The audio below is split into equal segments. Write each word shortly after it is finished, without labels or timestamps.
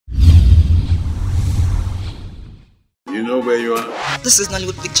You know where you are? This is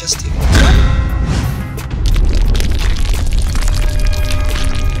Nollywood Pictures TV.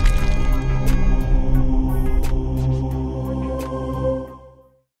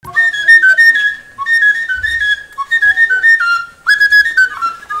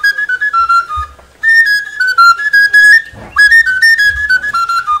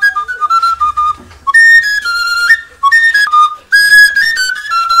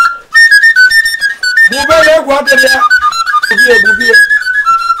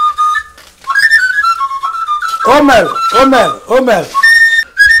 Omer. Omer.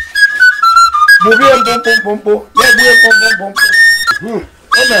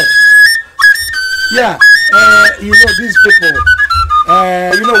 Yeah, you know these people.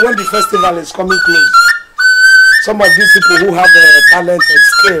 You know when the festival is coming close, some of these people who have talent and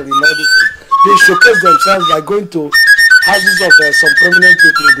skill in everything, they showcase themselves by going to houses of some prominent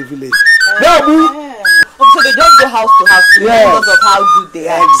people in the village. So they just go house to house because of how good they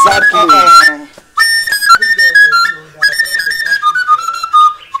are. Exactly.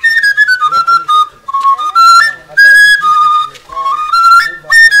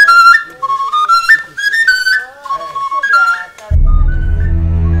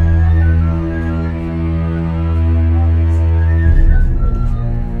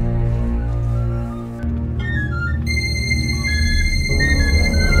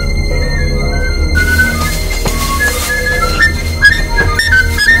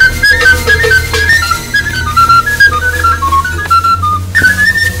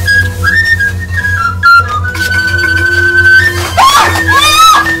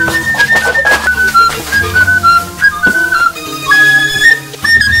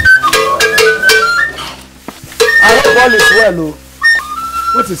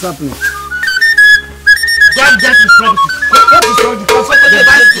 What is happening? That death is ready. What is wrong? Because somebody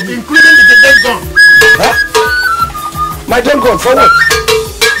buys it, including the dead gun. Huh? My dead gun for what?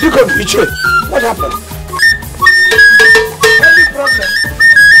 You can Uche. What happened? Any problem?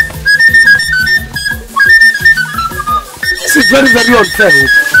 This is very, very unfair.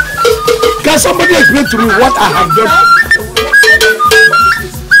 Can somebody explain to me what I have done?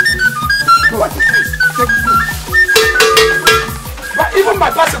 What is this? But even my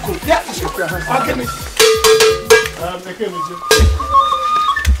bicycle, yeah, it's your hand.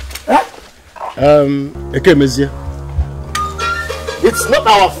 Ekemezie. It's not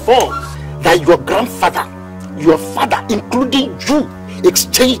our fault that your grandfather, your father, including you,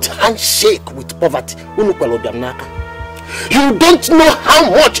 exchanged handshake with poverty. You don't know how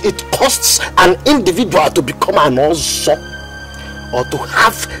much it costs an individual to become an Ozo or to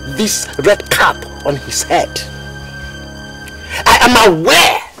have this red cap on his head. I am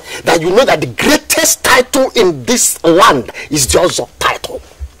aware that you know that the greatest title in this land is the Ozo title.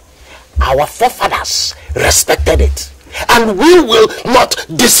 Our forefathers respected it, and we will not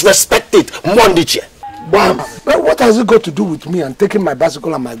disrespect it, Mondije. Bam! But what has it got to do with me and taking my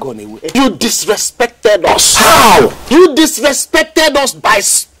bicycle and my gun away? You disrespected us. How? You disrespected us by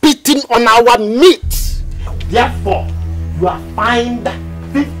spitting on our meat. Therefore, you are fined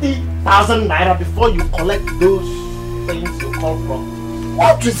 50,000 naira before you collect those things you call from.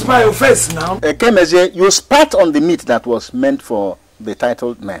 What is my offense now? Ekemezie, you spat on the meat that was meant for the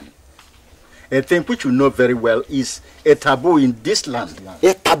titled man. A thing which you know very well is a taboo in this land.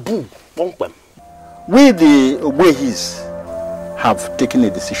 A taboo. We, the Ogwehis, have taken a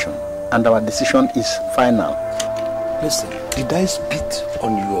decision, and our decision is final. Listen, did I spit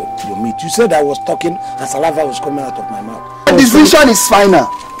on your meat? You said I was talking and saliva was coming out of my mouth. The decision is final.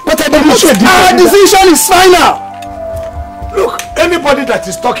 But our decision is final. Look, anybody that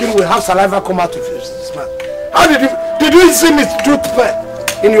is talking will have saliva come out of his mouth. How did you see me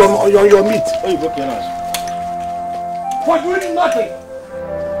toothpaste in your meat? For doing nothing.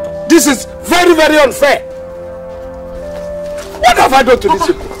 This is very, very unfair. What have I done to these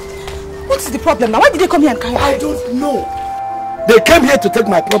people? What's the problem now? Why did they come here and carry? I don't know. They came here to take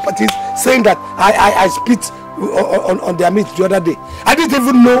my properties, saying that I spit on their meat the other day. I didn't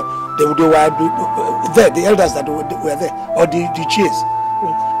even know they were there, the elders that were there, or the chiefs.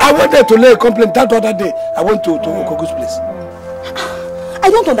 I went there to lay a complaint that other day. I went to Okogu's place. I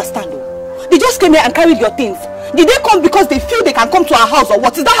don't understand though. They just came here and carried your things. Did they come because they feel they can come to our house or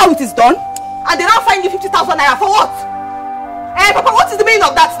what? Is that how it is done? And they now find you 50,000 naira for what? Papa, what is the meaning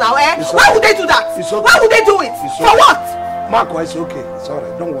of that now? Why would they do that? Okay. Why would they do it? For what? Marco, it's okay. It's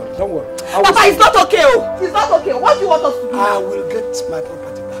alright. Don't worry. Papa, it's not okay. It's not okay. What do you want us to do? I will get my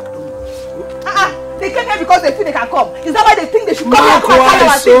property back. Don't worry. They came here because they feel they can come. Is that why they think they should come here and carry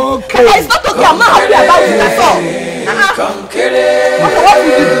our things? Okay. Papa, it's not okay. I'm not happy about it at all. Okay, what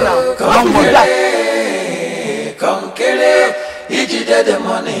will you do now? What will you do? Come kill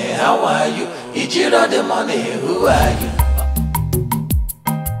Zero the money, who are you?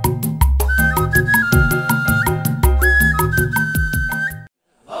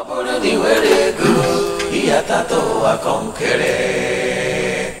 Oburu di were go, iyatato akonkere.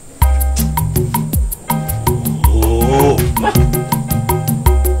 Oh.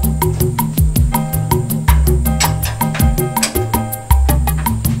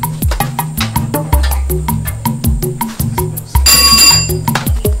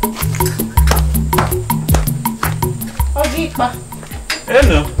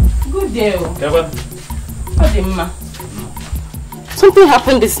 Hello. Good day. Kevin. Something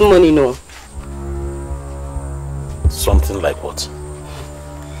happened this morning, no? Something like what?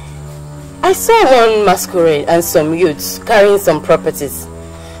 I saw one masquerade and some youths carrying some properties.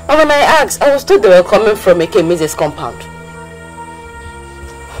 And when I asked, I was told they were coming from Ekemeze's compound.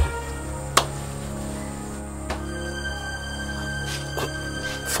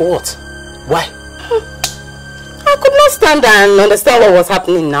 For what? Why? I could not stand there and understand what was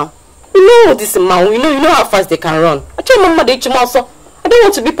happening now. You know this man, you know how fast they can run. I told Mama I don't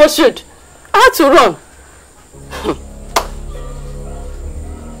want to be pursued. I had to run.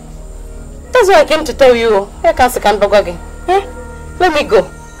 That's why I came to tell you. I can't second bug again. Let me go.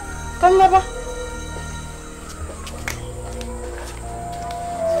 Come, Baba.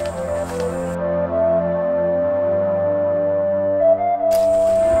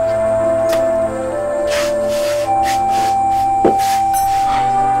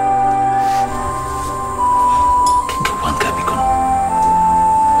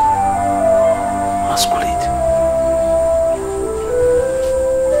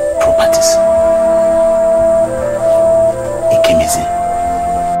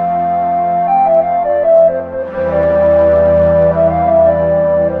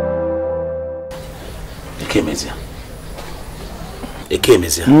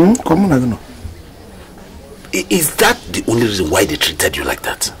 Ekemezie. Come on, I don't know. Is that the only reason why they treated you like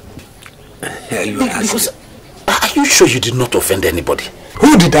that? Because are you sure you did not offend anybody?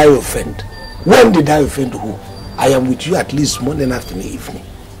 Who did I offend? When did I offend who? I am with you at least morning, afternoon, evening.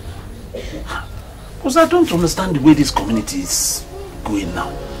 Because I don't understand the way this community is going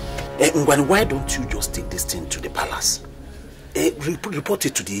now. Why don't you just take this thing to the palace? Report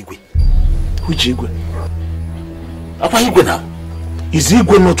it to the Igwe. Which Igwe? Why Igwe now? Is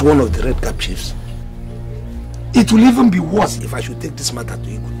Igwe not one of the Red Cap chiefs? It will even be worse if I should take this matter to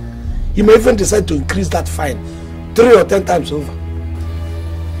Igwe. He may even decide to increase that fine 3 or 10 times over.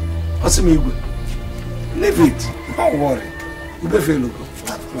 What's me, Igwe? Leave it. Don't worry.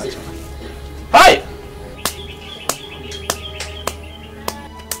 Hi!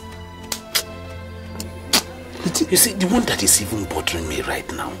 You see, the one that is even bothering me right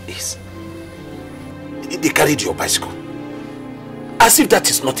now is they carried your bicycle. As if that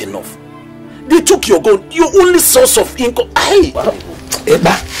is not enough. They took your gold, your only source of income. If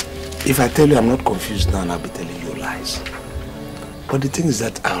I tell you I'm not confused now, I'll be telling you lies. But the thing is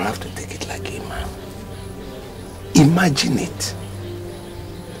that I'll have to take it like a man. Imagine it.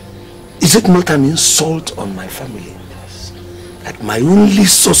 Is it not an insult on my family that my only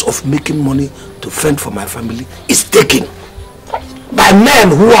source of making money to fend for my family is taken by men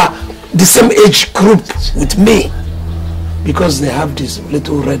who are the same age group with me because they have this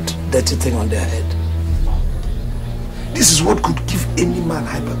little red dirty thing on their head? This is what could give any man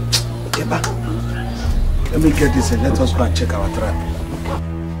hyper. Okay, back. Let me get this and let us go and check our trap.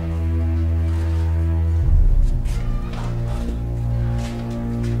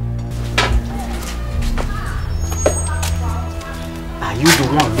 Are you the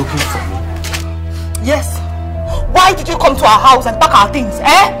one looking for me? Yes. Why did you come to our house and pack our things,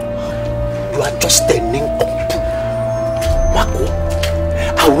 You are just a nincompoop. Marco,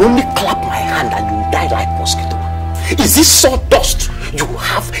 I will only clap my hand and you will die like mosquito. Is this sawdust you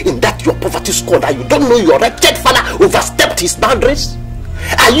have in that your poverty score that you don't know your wretched father overstepped his boundaries?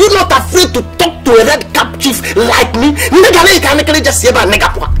 Are you not afraid to talk to a red cap chief like me?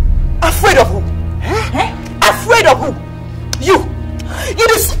 Afraid of who? Afraid of who? You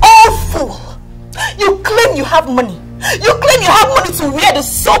this old fool. You claim you have money. You claim you have money to wear the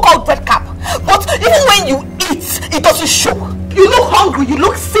so-called red cap. But even when you eat, it doesn't show. You look hungry, you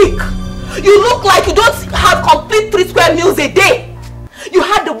look sick. You look like you don't have complete 3 square meals a day. You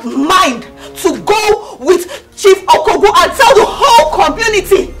had the mind to go with Chief Okogo and tell the whole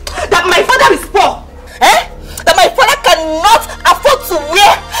community that my father is poor. That my father cannot afford to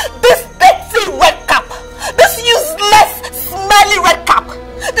wear this dirty red cap. This useless, smelly red cap.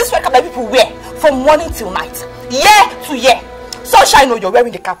 This red cap that people wear from morning till night. Year to year. Sunshine shine, you're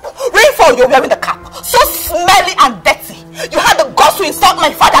wearing the cap. Rainfall, you're wearing the cap. So smelly and dirty. You had the guts to insult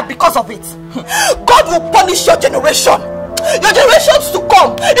my father because of it. God will punish your generation. Your generations to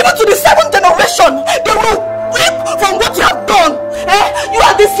come, even to the 7th generation, they will weep from what you have done. You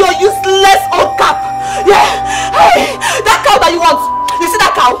are this your useless old cap. Yeah. Hey, that cow that you want, you see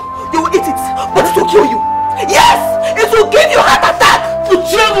that cow? You will eat it, but it will kill you. Yes, it will give you heart attack.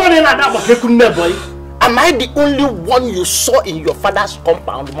 Am I the only one you saw in your father's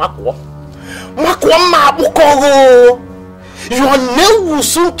compound, Makwo? Your name will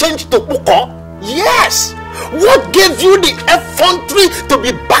soon change to Puko. Yes. What gave you the effrontery to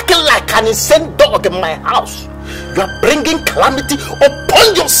be barking like an insane dog in my house? You are bringing calamity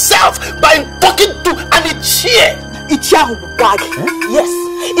upon yourself by talking to an Ichie. Ichiahu bag. Yes.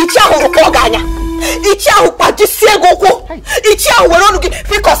 Ichiahu Oganya. Ichiahu Pajisiegoko. Ichiahu Weronuki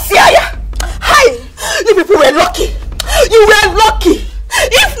Fikosiaya. Hi. You people were lucky. You were lucky.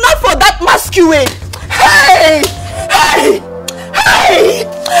 If not for that masquerade. Hey. Hey. Hey!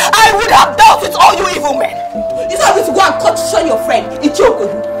 I would have dealt with all you evil men. You said me to go and caution your friend,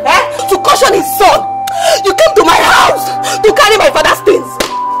 Ichiokodu, to caution his son. You came to my house to carry my father's things.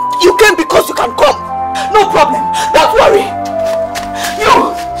 You came because you can come. No problem. Don't worry.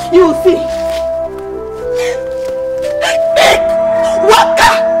 You will see. Big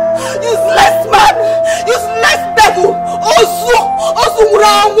Waka! Useless man! Useless devil!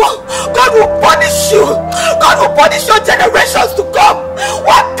 God will punish you! God will punish your generations to come!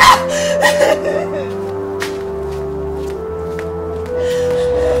 Waka!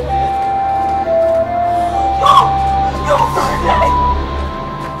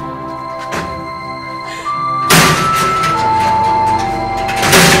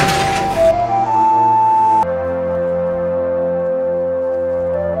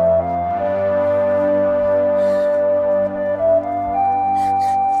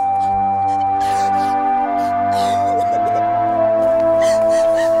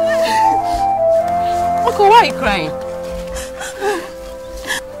 Why are you crying?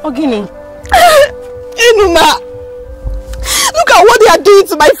 Ogini. Enuma! Look at what they are doing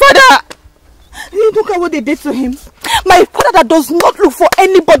to my father! Look at what they did to him. My father that does not look for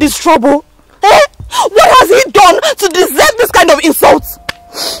anybody's trouble. What has he done to deserve this kind of insult?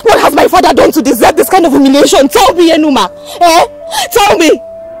 What has my father done to deserve this kind of humiliation? Tell me, Enuma. Tell me.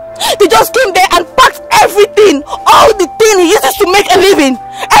 They just came there and packed everything. All the thing he uses to make a living.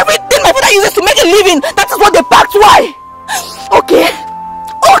 Everything my father uses to make a living. That is what they packed. Why? Okay.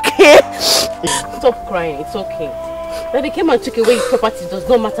 Okay. Stop crying. It's okay. That they came and took away his property does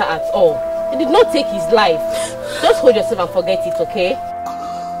not matter at all. They did not take his life. Just hold yourself and forget it, okay?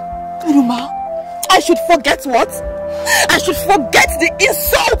 Enuma, I should forget what? I should forget the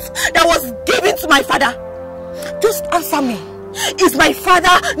insult that was given to my father. Just answer me. Is my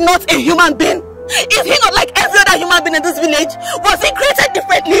father not a human being? Is he not like every other human being in this village? Was he created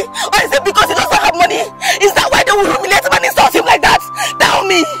differently? Or is it because he doesn't have money? Is that why they will humiliate him and insult him like that? Tell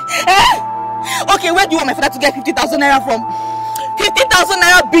me. Okay, where do you want my father to get 50,000 naira from? 50,000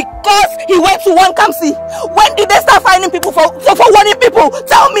 naira because he went to one Kamsi. When did they start finding people for warning people?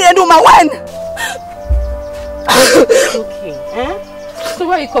 Tell me, Enuma, when? Okay. So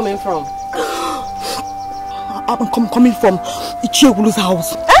where are you coming from? I'm coming from Ichiewulu's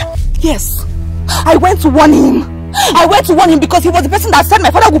house. Yes. I went to warn him. I went to warn him because he was the person that said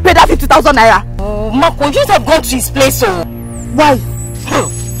my father would pay that 50,000 naira. Oh, Marco, you should have gone to his place, so. Why?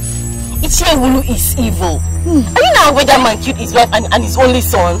 Ichiewulu is evil. Are you now aware that man killed his wife and his only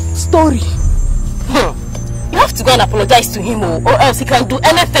son? Story. You have to go and apologize to him, or else he can do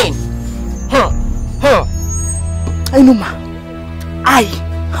anything. Enuma, I,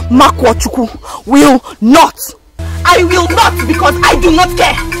 Makwochukwu, will not. I will not, because I do not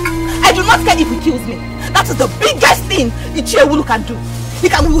care. I do not care if he kills me. That is the biggest thing Ichiewulu can do. He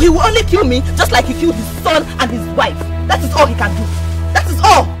will only kill me just like he killed his son and his wife. That is all he can do. That is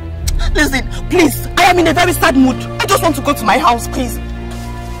all. Listen, please, I am in a very sad mood. I just want to go to my house, please.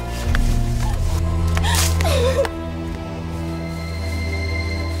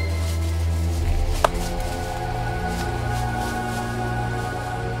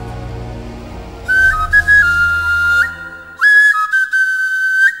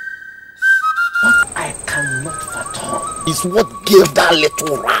 Is what gave that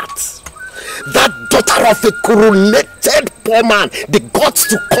little rat, that daughter of a coronated poor man, the guts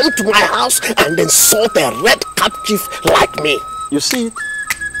to come to my house and insult a red cap chief like me. You see it?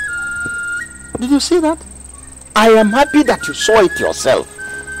 Did you see that? I am happy that you saw it yourself,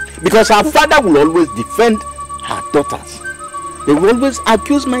 because her father will always defend her daughters. They will always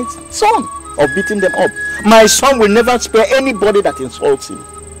accuse my son of beating them up. My son will never spare anybody that insults him.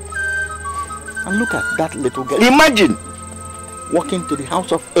 And look at that little girl. Imagine walking to the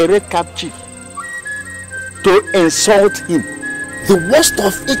house of a red cap chief to insult him. The worst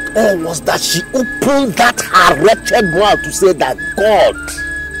of it all was that she opened that her wretched mouth to say that God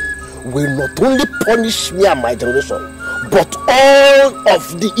will not only punish me and my generation, but all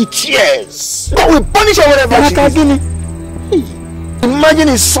of the Ichies. God will punish her wherever she is. Imagine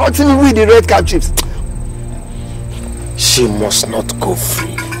insulting me with the red cap chiefs. She must not go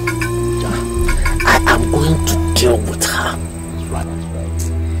free. I am going to deal with her. That's right.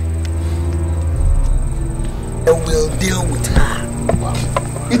 I will deal with her. Wow.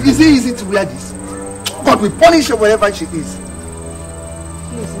 It is easy to wear this. God will punish her wherever she is.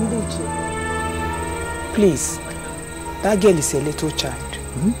 Please, Uche. Please, that girl is a little child.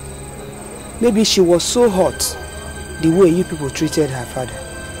 Maybe she was so hot the way you people treated her father.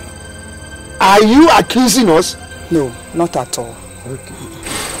 Are you accusing us? No, not at all. Okay.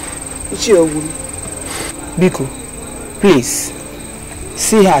 Uche, Biko, please,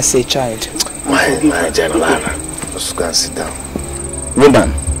 see her as a child. My general, just go and sit down.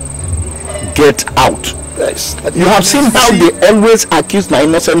 Woman, get out. Yes. You have seen how they always accuse my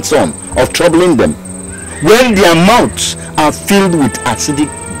innocent son of troubling them when their mouths are filled with acidic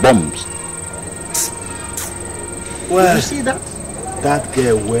bombs. Well, did you see that? That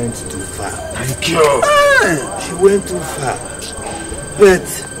girl went too far. Thank you. She went too far.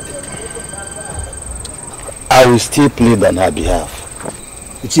 But I will still plead on her behalf.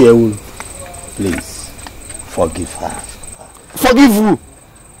 Uche, please, forgive her. Forgive who?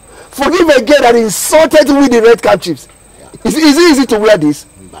 Forgive a girl that insulted me with the red cap chiefs. Is it easy to wear this?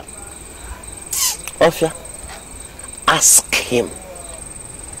 Ofia, ask him.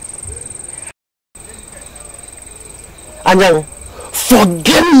 Anyango,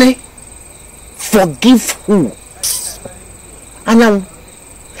 forgive me. Forgive who? Anyango,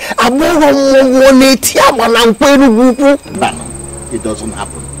 it doesn't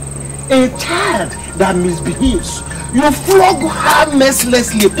happen. A child that misbehaves, you flog her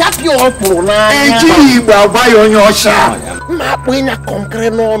mercilessly. Tap you up for now.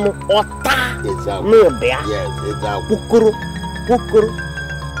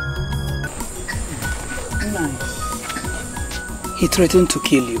 He threatened to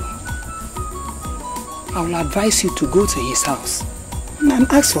kill you. I will advise you to go to his house and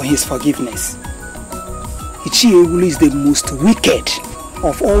ask for his forgiveness. C.Eriobu is the most wicked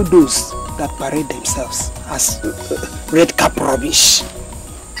of all those that parade themselves as red cap rubbish.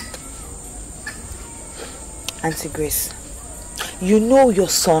 Auntie Grace, you know your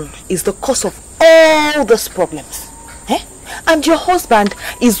son is the cause of all those problems. Eh? And your husband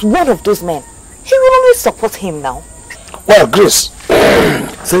is one of those men. He will always support him now. well, Grace,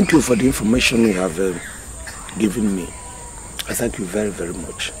 thank you for the information you have given me. I thank you very, very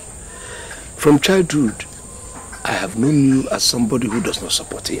much. From childhood, I have known you as somebody who does not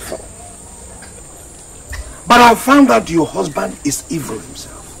support evil. But I found out your husband is evil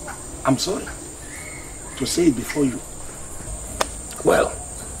himself. I'm sorry to say it before you. Well,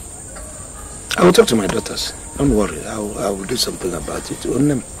 I will talk to my daughters. Don't worry, I will do something about it.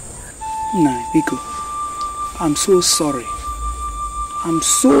 Nah, Biko, I'm so sorry. I'm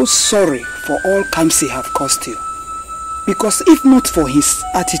so sorry for all Kamsi have caused you. Because if not for his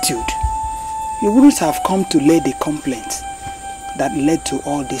attitude, you wouldn't have come to lay the complaint that led to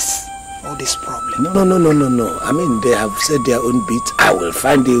all this problem. No. I mean, they have said their own bit. I will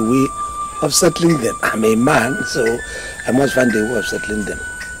find a way of settling them. I'm a man, so I must find a way of settling them.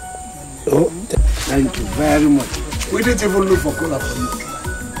 Oh, thank you very much. We didn't even look for cola for you.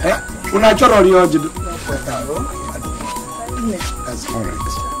 When I turn on your that's correct.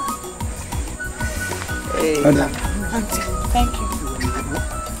 Hey, Auntie, thank you.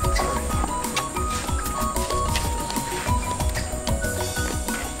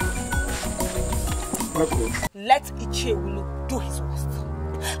 Let Egeonu do his worst.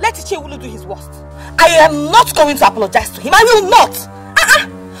 Let Egeonu do his worst. I am not going to apologize to him. I will not.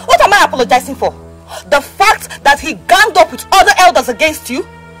 What am I apologizing for? The fact that he ganged up with other elders against you?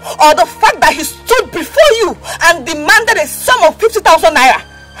 Or the fact that he stood before you and demanded a sum of 50,000 naira?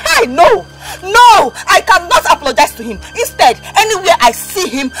 No, I cannot apologize to him. Instead, anywhere I see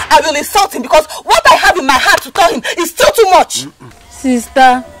him, I will insult him because what I have in my heart to tell him is still too much.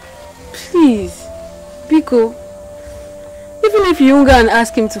 Sister, please, Biko, even if you go and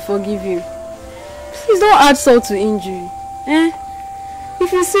ask him to forgive you, please don't add salt to injury.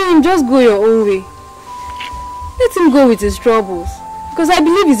 If you see him, just go your own way. Let him go with his troubles. Because I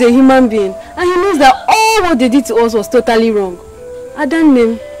believe he's a human being and he knows that all what they did to us was totally wrong. Adam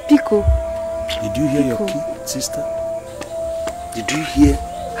name, Biko, Did you hear your kid, sister? Did you hear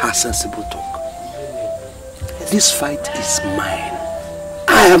her sensible talk? This fight is mine.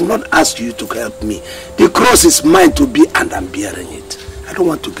 I have not asked you to help me. The cross is mine to be and I'm bearing it. I don't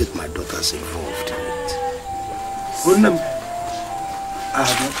want to get my daughters involved in it. I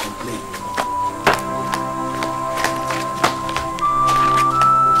have not complained.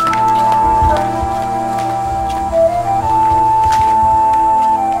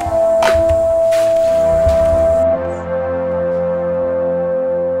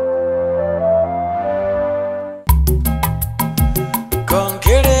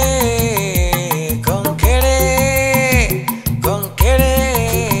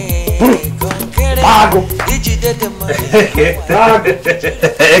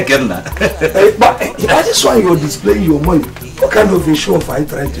 That is why you're displaying your money. What kind of a show are you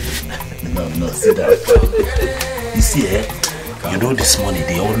trying to do? No, see that. You see, you know this money,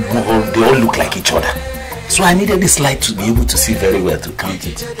 they all look like each other. So I needed this light to be able to see very well to count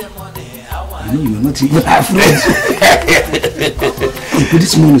it. You know, you're not even afraid.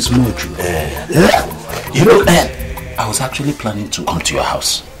 This money is much. You know, I was actually planning to come to your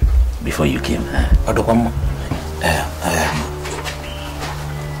house before you came.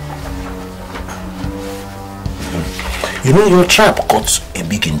 You know, your trap got a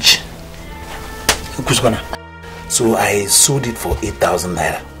big inch. So I sold it for 8,000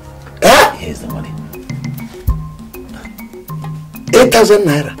 naira. Here's the money. 8,000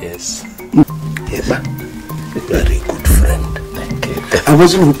 naira? Yes. Very good friend. Thank you. I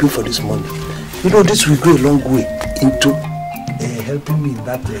wasn't hoping for this money. You know, this will go a long way into helping me in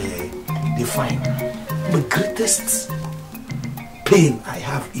that define. The greatest pain I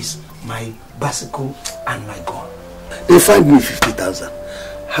have is my bicycle and my gun. They find me 50,000.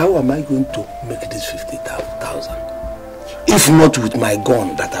 How am I going to make this 50,000? If not with my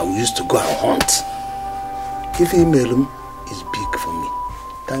gun that I will use to go and hunt. If email is big for me.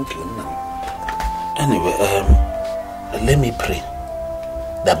 Thank you, Nam. Anyway, let me pray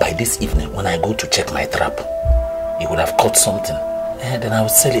that by this evening, when I go to check my trap, it would have caught something. And then I will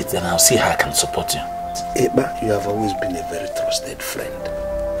sell it and I'll see how I can support you. Eba, you have always been a very trusted friend.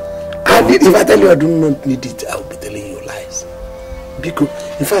 And if I tell you I do not need it, I will be telling you lies. Because,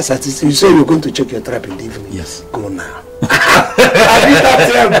 in fact, you say you're going to check your trap in the evening. Yes. Go now.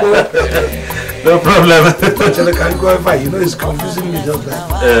 No problem. Can go and find. You know, it's confusing me just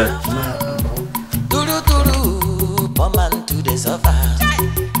like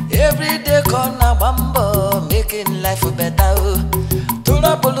every day corner bambo, making life better.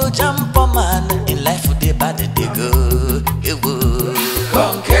 Turabolo jump man, in life they bad they go.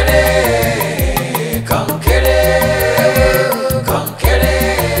 Conquere,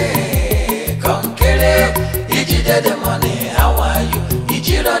 Ijide the money, how are you?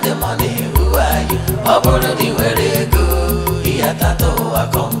 Ijiro the money, who are you? Oboro the where they go, Iatato a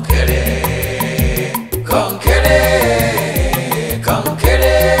conquere.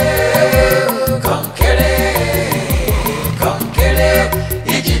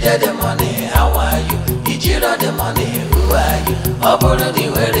 Ijide the money, how are you? Ijiro the money, who are you? Oboro the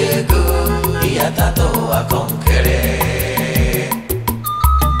where they go, Iatato a conquere.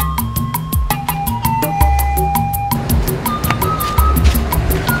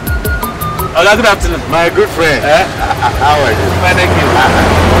 Hola, good afternoon. My good friend. How are you? Fine, thank you.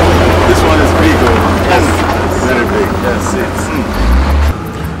 This one is big. Yes. Very big. Yes, it's.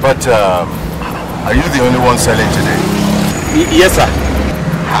 But are you the only one selling today? Yes, sir.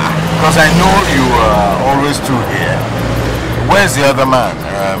 Because I know you are always two here. Where's the other man?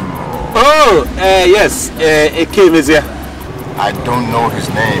 Yes, Ekemezie. I don't know his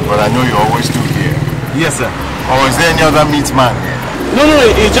name, but I know you're always two here. Yes, sir. Or is there any other meat man here? No,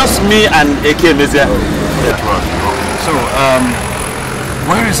 it's just me and Ekemezie. Yeah. So,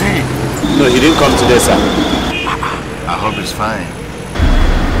 where is he? No, he didn't come today, sir. I hope he's fine.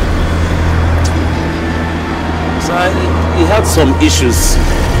 So he had some issues.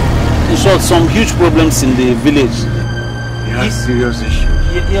 In short, some huge problems in the village. He has serious issues?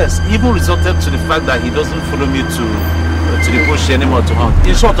 Yes, even resulted to the fact that he doesn't follow me to the bush anymore to hunt.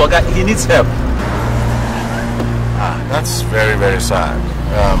 In short, Oga, he needs help. That's very, very sad.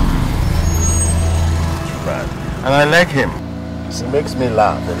 Bad. And I like him. He makes me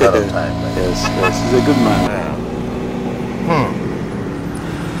laugh a lot of time. Yes, he's a good man.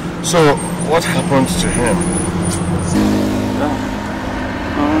 So, what happens to him?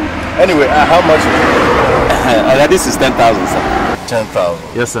 Anyway, how much is it? This is 10,000, sir.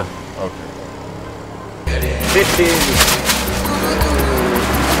 10,000? Yes, sir. Okay. 50.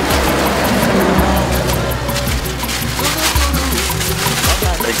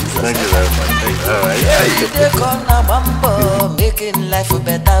 Thank you very much. They come na bambo, making life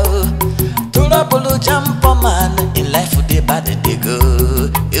better. Trouble jump man, in life they bad they go.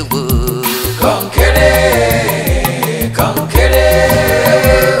 Conquer, conquer,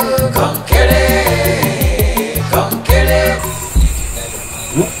 conquer.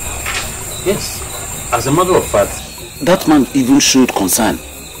 Yes. As a matter of fact, that man even showed concern.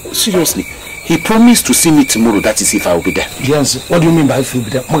 Seriously. He promised to see me tomorrow, that is if I will be there. Yes, what do you mean by if you will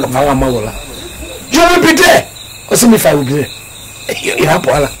be there? You will be there! What's if I will be there?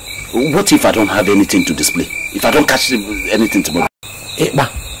 What if I don't have anything to display? If I don't catch anything tomorrow?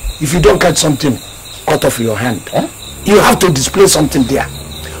 If you don't catch something, cut off your hand. Eh? You have to display something there.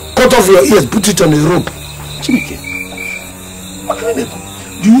 Cut off your ears, put it on a rope. Do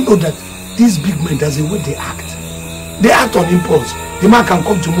you know that these big men, there's a way they act? They act on impulse. The man can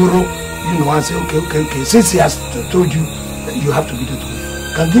come tomorrow, you know, and say, okay. Since he has told you, you have to be there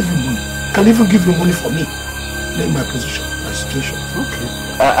tomorrow. Can give you money. Can even give you money for me. Then my position, my situation. Okay.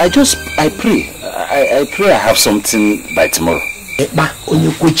 I pray. I pray I have something by tomorrow.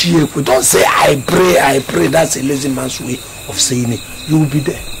 Don't say I pray. That's a lazy man's way of saying it. You will be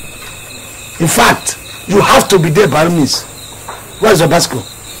there. In fact, you have to be there by means. Where's your bicycle?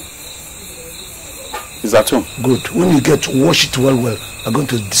 It's at home. Good. When you get to wash it well, I'm going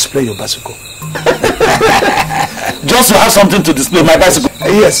to display your bicycle. Just to have something to display my bicycle?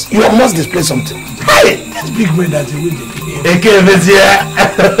 Yes, you must display something. Hey, that's big men that they will behave. Ekemezie.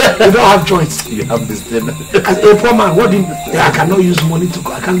 You don't have choice. You have this thing. As a poor man, what do you mean? I cannot use money to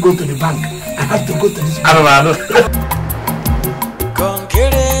go. I can't go to the bank. I have to go to this bank. I know.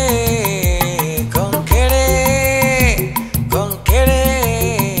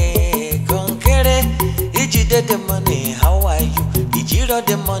 The money, how are you? Ijiro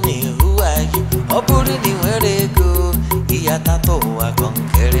the money, who are you? Oburi ni where go? Iyatato wa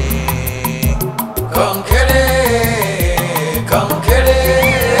konkere, konkere, konkere,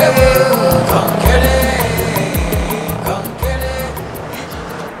 konkere, konkere.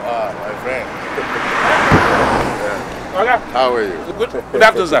 My friend. Okay. How are you? Good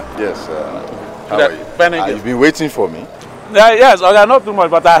afternoon, sir. Yes. How are you? You've been waiting for me. Yes. Okay. Not too much,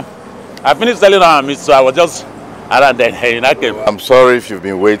 but I finished selling our meat, so I was just around then. Hey, I came. I'm sorry if you've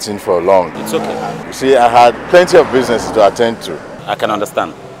been waiting for long. It's okay. You see, I had plenty of business to attend to. I can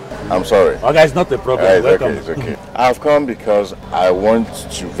understand. I'm sorry. Okay, it's not a problem. Welcome. It's okay. I've come because I want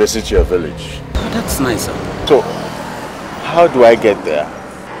to visit your village. That's nice, sir. So, how do I get there?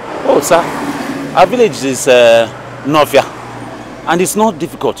 Oh, sir, our village is Nofia, and it's not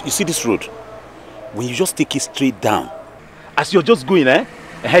difficult. You see this road? When you just take it straight down, as you're just going,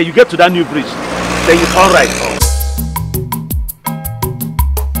 you get to that new bridge, then you turn right.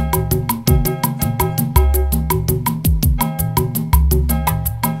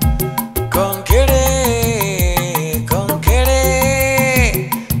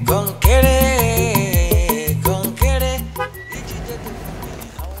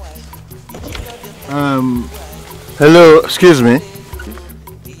 Hello, excuse me.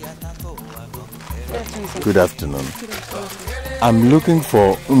 Good afternoon. I'm looking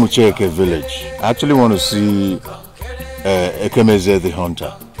for Uche village. I actually want to see Ekemezie the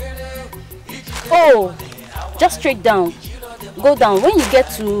hunter. Oh, just straight down. Go down. When you get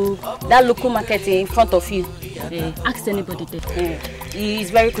to that local market in front of you, ask anybody there.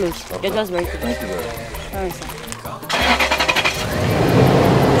 He's very close. Okay. You're just very close. Thank you very much. All right, sir.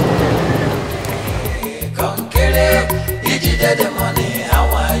 The money, how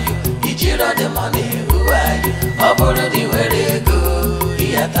are you? Ijiro the money, who are you? Oburu di where go?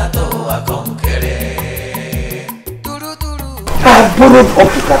 Iyatato wa konkere. I have borrowed up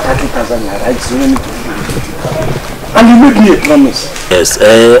to 30,000 naira. It's really to and you made me a promise. Yes,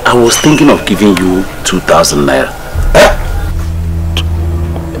 I was thinking of giving you 2,000 naira.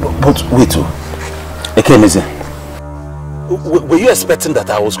 But wait, Ekemezie, were you expecting that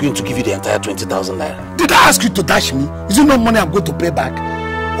I was going to give you the entire 20,000 naira? Did I ask you to dash me? Is it not money I'm going to pay back?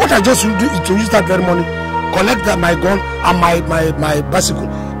 What I just do is to use that very money, collect my gun and my bicycle.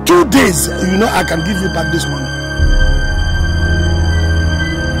 2 days, you know, I can give you back this money.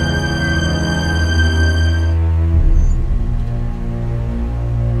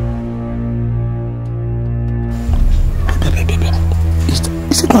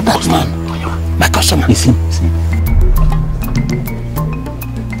 Is it not that man? My customer. It's him.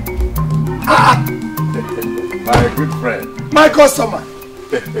 My good friend. My customer.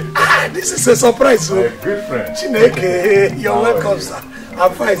 This is a surprise. My good friend. Chineke, you're welcome, sir.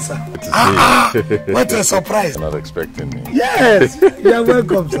 I'm fine, sir. What a surprise. You're not expecting me. Yes, you're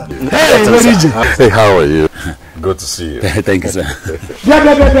welcome, sir. Hey, how are you? Good to see you. Thank you, sir.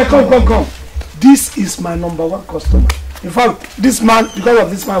 Come. This is my #1 customer. In fact, this man, because of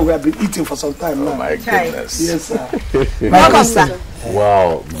this man, we have been eating for some time now. Oh my goodness. Yes, sir. Welcome, sir.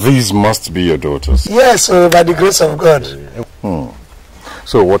 Wow, these must be your daughters. Yes, by the grace of God.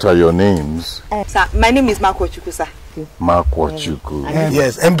 So, what are your names? Sir, my name is Marco Chuku, sir. Marco Chuku.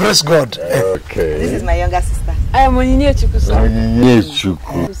 Yes, embrace God. Okay. This is my younger sister. I am Onyinye Chuku, sir. Onyinye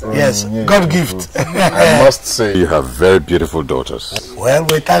Chuku. Yes, God gift. I must say you have very beautiful daughters. Well,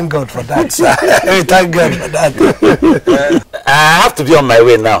 we thank God for that, sir. We thank God for that. I have to be on my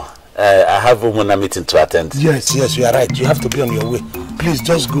way now. I have a meeting to attend. Yes, you are right. You have to be on your way. Please,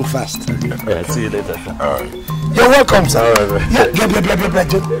 just go fast. See you later. All right. You're welcome, sir. All right.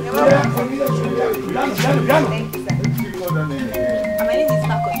 My name is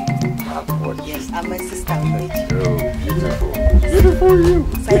Marco. Yes, I'm my sister. Oh, beautiful. Beautiful you.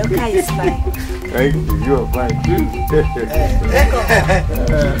 Sayoka is fine. Thank you. You are fine too.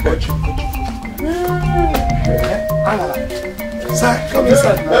 Sir, come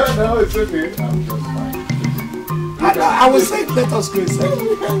inside. No, it's okay. I'm just fine. I was saying, let us go inside.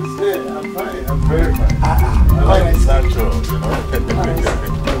 You can stay. I'm fine. I'm very fine. I like it natural, you know.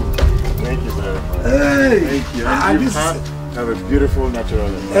 Thank you very much. Hey. Thank you. And you have a beautiful natural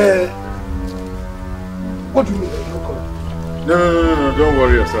environment. What do you mean? No, don't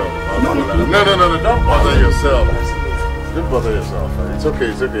worry yourself. No, don't bother yourself. Don't bother yourself. It's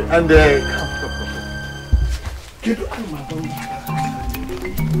okay. And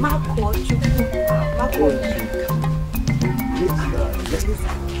Marco Chuku.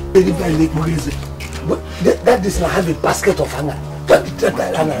 That does not have a basket of hanger.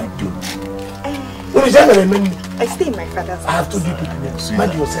 I stay in my father's house. I have told you people,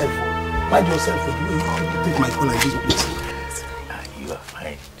 mind yourself. Mind yourself. Take my phone like this, please. you are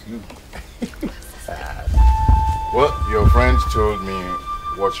fine too. Well, your friend told me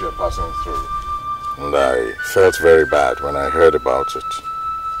what you're passing through. And I felt very bad when I heard about it.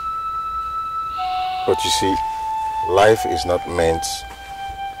 But you see, life is not meant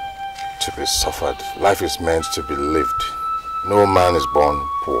to be suffered. Life is meant to be lived. No man is born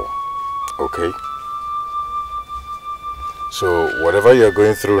poor. Okay? So whatever you're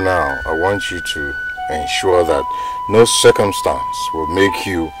going through now, I want you to ensure that no circumstance will make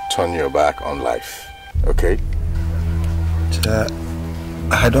you turn your back on life. Okay?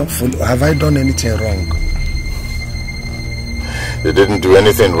 I don't follow. Have I done anything wrong? You didn't do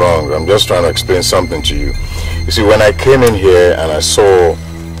anything wrong. I'm just trying to explain something to you. You see, when I came in here and I saw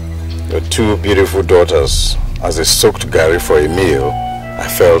your two beautiful daughters as they soaked Gary for a meal, I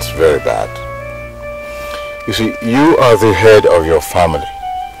felt very bad. You see, you are the head of your family.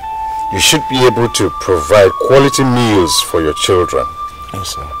 You should be able to provide quality meals for your children.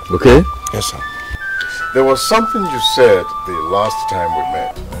 Yes, sir. Okay? Yes, sir. There was something you said the last time we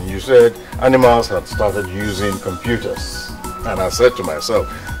met. And you said animals had started using computers. And I said to myself,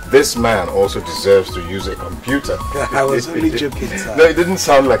 this man also deserves to use a computer. I was only joking, sir. No, it didn't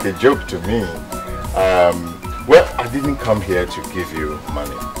sound like a joke to me. Well, I didn't come here to give you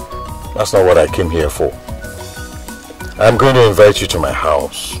money. That's not what I came here for. I'm going to invite you to my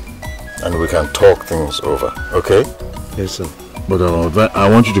house and we can talk things over, okay? Yes, sir. But I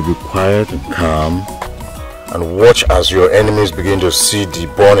want you to be quiet and calm and watch as your enemies begin to see the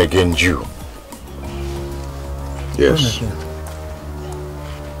born-again Jew. Yes.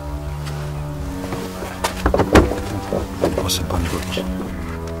 What's a bandage?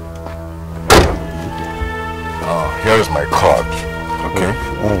 Here is my card, okay?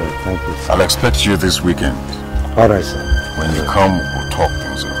 All right, thank you, sir. I'll expect you this weekend. All right, sir. When you come, we'll talk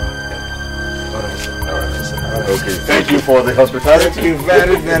things over. All right, sir. All right, sir. Okay, thank you for the hospitality. Thank you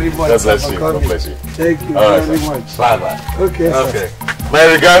very, very much. God bless you. God bless you. Thank you All right, very sir. much. Bye-bye. Okay, sir. Okay. My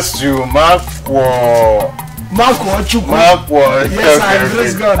regards to Marco Chuku. Yes, sir.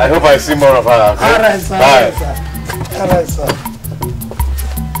 Praise God. I hope I see more of her. Okay? All right, sir. Bye. All right, sir.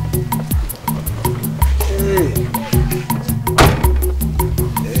 Hey.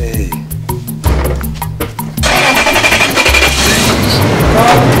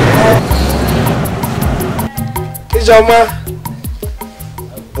 Ijoma,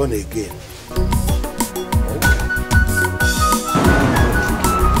 born again.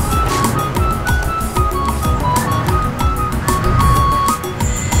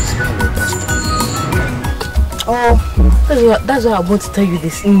 Oh, that's why I want to tell you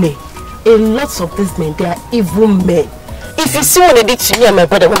this, Ime. A lot of these men, they are evil men. If you see what they did to me and my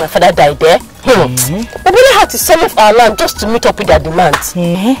brother when my father died there, Obinna had to sell off our land just to meet up with their demands.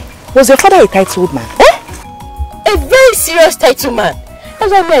 Was your father a titled man? A very serious title man.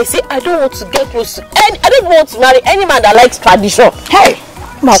 That's why I say I don't want to get close to I don't want to marry any man that likes tradition. Hey,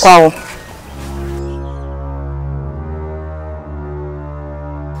 Makwa.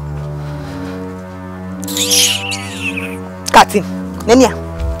 Look at him, Nenia.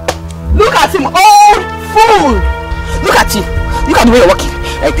 Look at him, old fool. Look at you. Look at the way you're walking.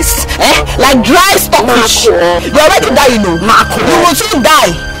 Like this, like dry stockfish. You're already dying, you know. You will soon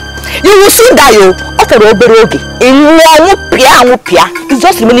die. You will soon die, yo. After the oberoge, it's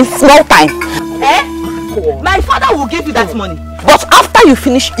just remaining small time. My father will give you that money. But after you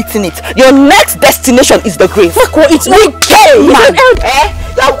finish eating it, your next destination is the grave. It's wicked, man.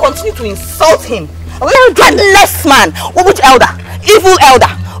 You will continue to insult him. Godless man. Which elder? Evil elder.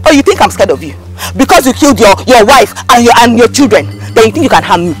 Oh, you think I'm scared of you? Because you killed your wife and your children. Then you think you can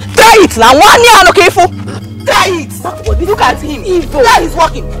harm me? Try it now. 1 year, okay, fool. Try it. Look at him. Evil. That is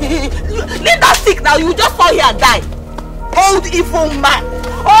working. Leave that stick now. You just fall here and die. Old evil man.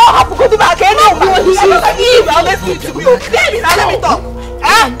 Oh, I forgot about it. No, he is evil. Now let's give it to you. Now let me talk.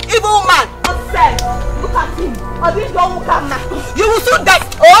 Evil man. Look at him. You will soon die.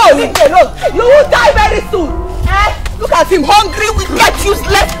 Oh, leave me alone. You will die very soon. Look at him. Hungry, wicked,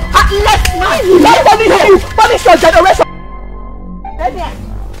 useless, heartless man. Don't punish you. Punish your generation.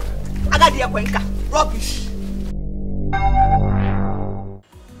 I got the Akwenka. Rubbish.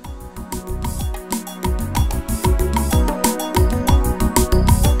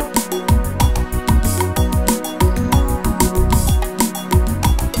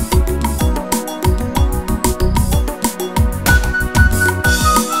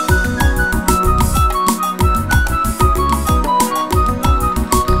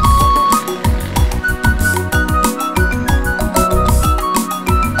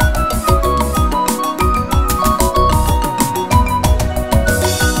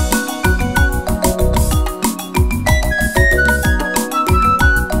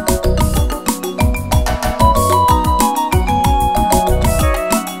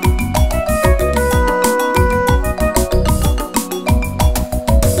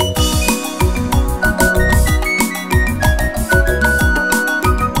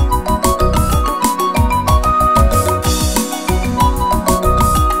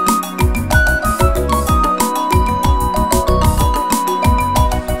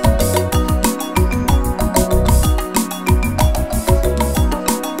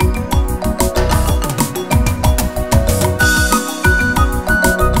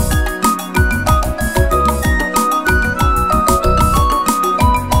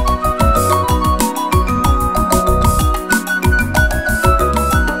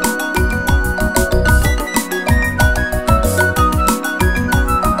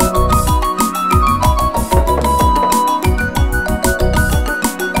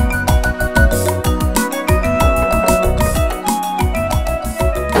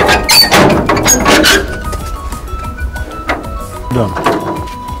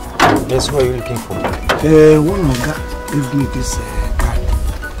 Who are you looking for? One Oga gave me this card.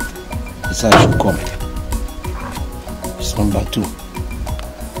 He said I should come. It's number 2.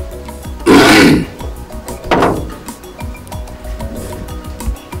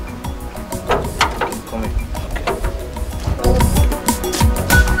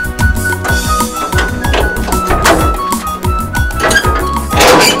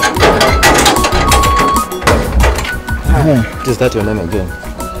 Come in. Is that your name again?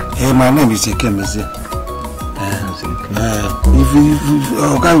 My name is Ekemezie. If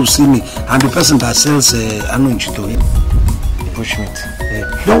Oga will see me, I'm the person that sells Onyinye to him. Bushmeat.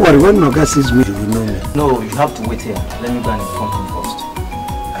 Don't worry, when Oga sees me, he will know me. No, you have to wait here. Let me go and inform him first.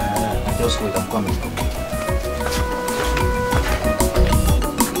 Just wait, I'm coming. Okay.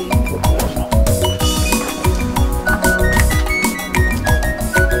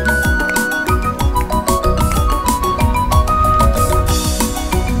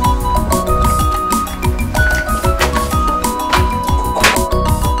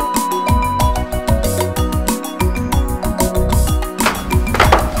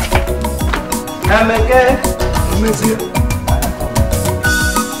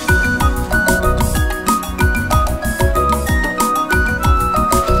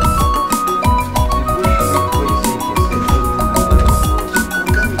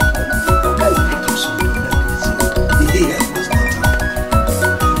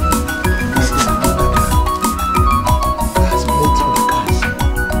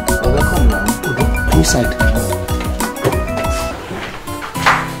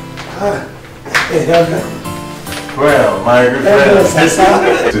 Well, my good friend, it's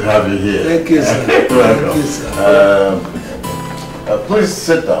good to have you here. Thank you, sir. Welcome. Thank you, sir. Please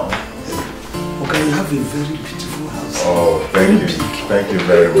sit down. Okay, you have a very beautiful house. Oh, thank you. Thank you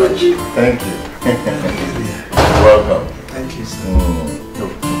very much. Thank you. Welcome. Thank you, sir.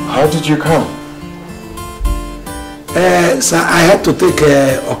 How did you come? Sir, I had to take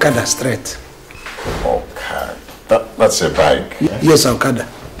Okada straight. Okada? That's a bike? Yes, Okada.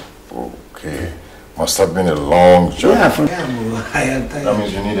 Okay. Must have been a long journey. Yeah, from I am tired. That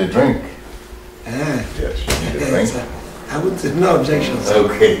means you need a drink. Yes, you need a drink. Sir. I would say no objections.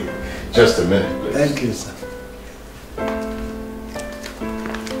 Okay. Just a minute, please. Thank you, sir.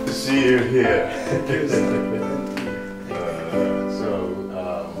 Good to see you here. Thank you, sir.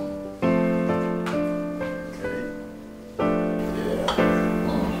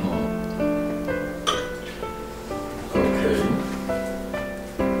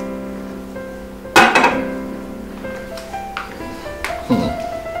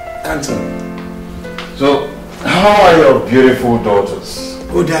 So, how are your beautiful daughters?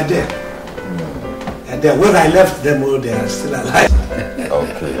 Oh, they are there. They are there. When I left them, oh, they are still alive.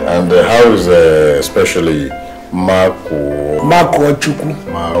 Okay. And how is especially Marco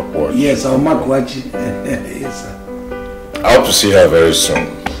Chukwu? Yes, our Marco Achi. Yes, sir. I hope to see her very soon.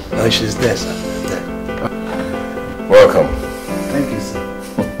 Oh, she's there, sir. There. Welcome. Thank you, sir.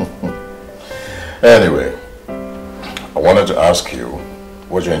 Anyway, I wanted to ask you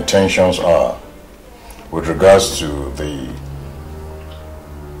what your intentions are with regards to the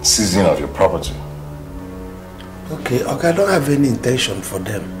seizing of your property. Okay, I don't have any intention for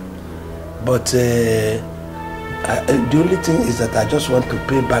them. But the only thing is that I just want to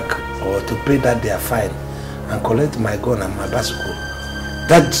pay back or to pay that their fine and collect my gun and my bicycle.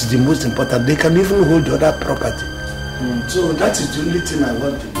 That's the most important. They can even hold the other property. So that is the only thing I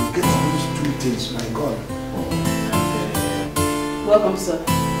want to do. Get those two things, my gun. Welcome, sir.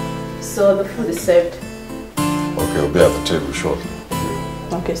 So the food is served. Okay, we'll be at the table shortly.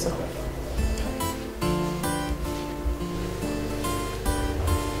 Okay, sir.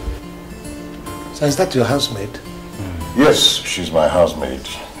 So is that your housemaid? Yes, she's my housemaid.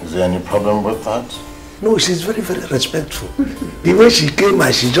 Is there any problem with that? No, she's very, very respectful. The way she came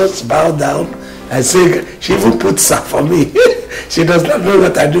and she just bowed down and said, she even put stuff for me. She does not know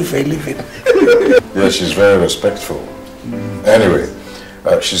what I do for a living. Yes, she's very respectful. Anyway,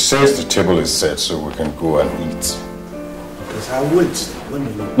 she says the table is set so we can go and eat. Because I'll wait.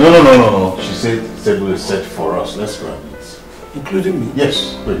 No. She said the table is set for us. Let's go and eat. Including me?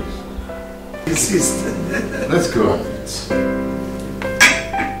 Yes, please. Insist. Let's go and eat.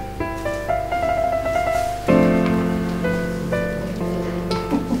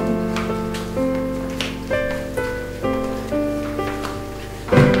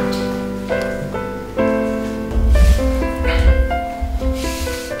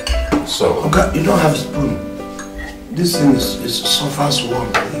 So, okay, you don't have a spoon. This thing is suffers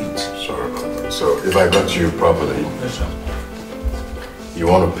warm to eat. Sorry about that. So, if I got you properly, yes, sir. You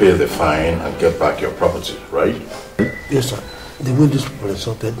want to pay the fine and get back your property, right? Yes, sir. The way these people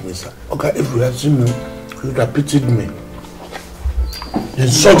insulted me, sir. Okay, if you had seen me, you would have pitied me. They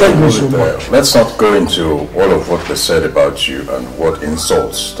insulted me so much. Let's not go into all of what they said about you and what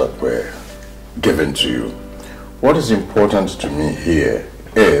insults that were given to you. What is important to me here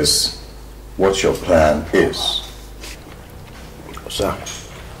is what your plan is. Sir,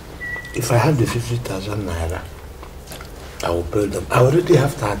 if I have the 50,000 naira, I will pay them. I already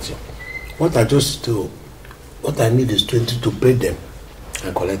have 30. What I need is 20 to pay them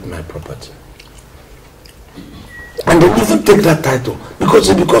and collect my property. And they even take that title because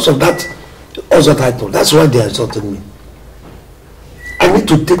of that other title. That's why they insulted me. I need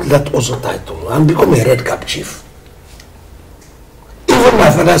to take that other title and become a red cap chief. Even my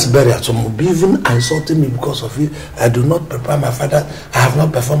father's burial, some will be even insulting me because of it. I do not prepare my father. I have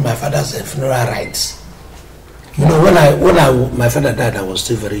not performed my father's funeral rites. You know, when my father died, I was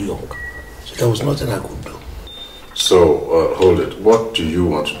still very young. So there was nothing I could do. So, hold it. What do you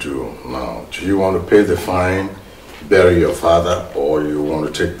want to do now? Do you want to pay the fine, bury your father, or you want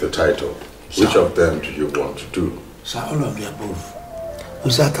to take the title? Sir, which of them do you want to do? Sir, all of the above.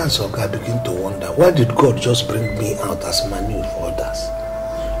 With that answer, I begin to wonder, why did God just bring me out as manure for others?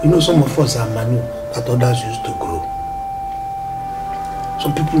 You know, some of us are manure that others used to grow.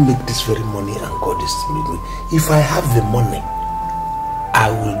 Some people make this very money and God is with me. If I have the money,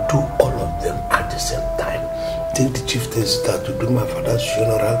 I will do all of them at the same time. Take the chieftaincy to do my father's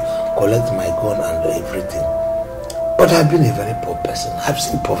funeral, collect my gun and everything. But I've been a very poor person. I've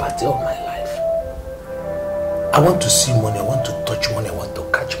seen poverty all my life. I want to see money, I want to touch money, I want to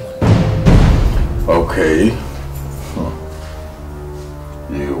catch money. Okay.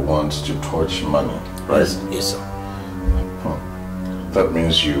 You want to touch money, right? Yes, sir. That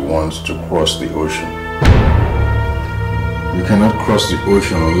means you want to cross the ocean. You cannot cross the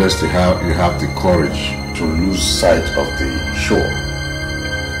ocean unless you have the courage to lose sight of the shore.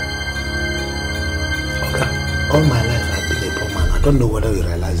 Okay. All my life I've been a poor man. I don't know whether you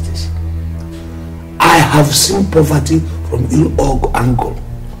realize this. I have seen poverty from all angles.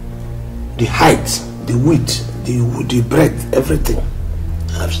 The height, the width, the breadth, everything.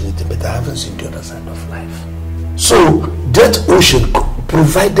 I've seen it, but I haven't seen the other side of life. So that ocean,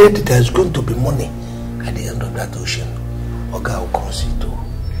 provided there's going to be money at the end of that ocean, Oga will cross it too.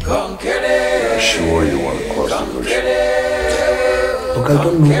 Are you sure you want to cross the ocean? Oga, I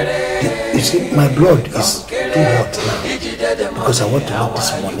don't know. You see, my blood is too hot now because I want to make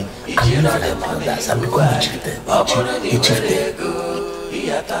this money and live like others and become a chieftain.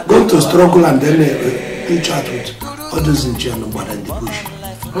 Going to struggle and then reach out with others in jail and in the bush.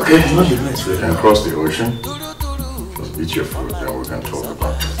 Okay, it's not the best way. You can cross the ocean. Just eat your food, then we can talk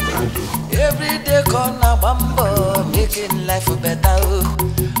about it. Thank you. Every day corner bambo, making life better.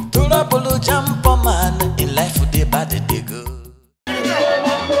 Turabolo jump man, in life they bad they go.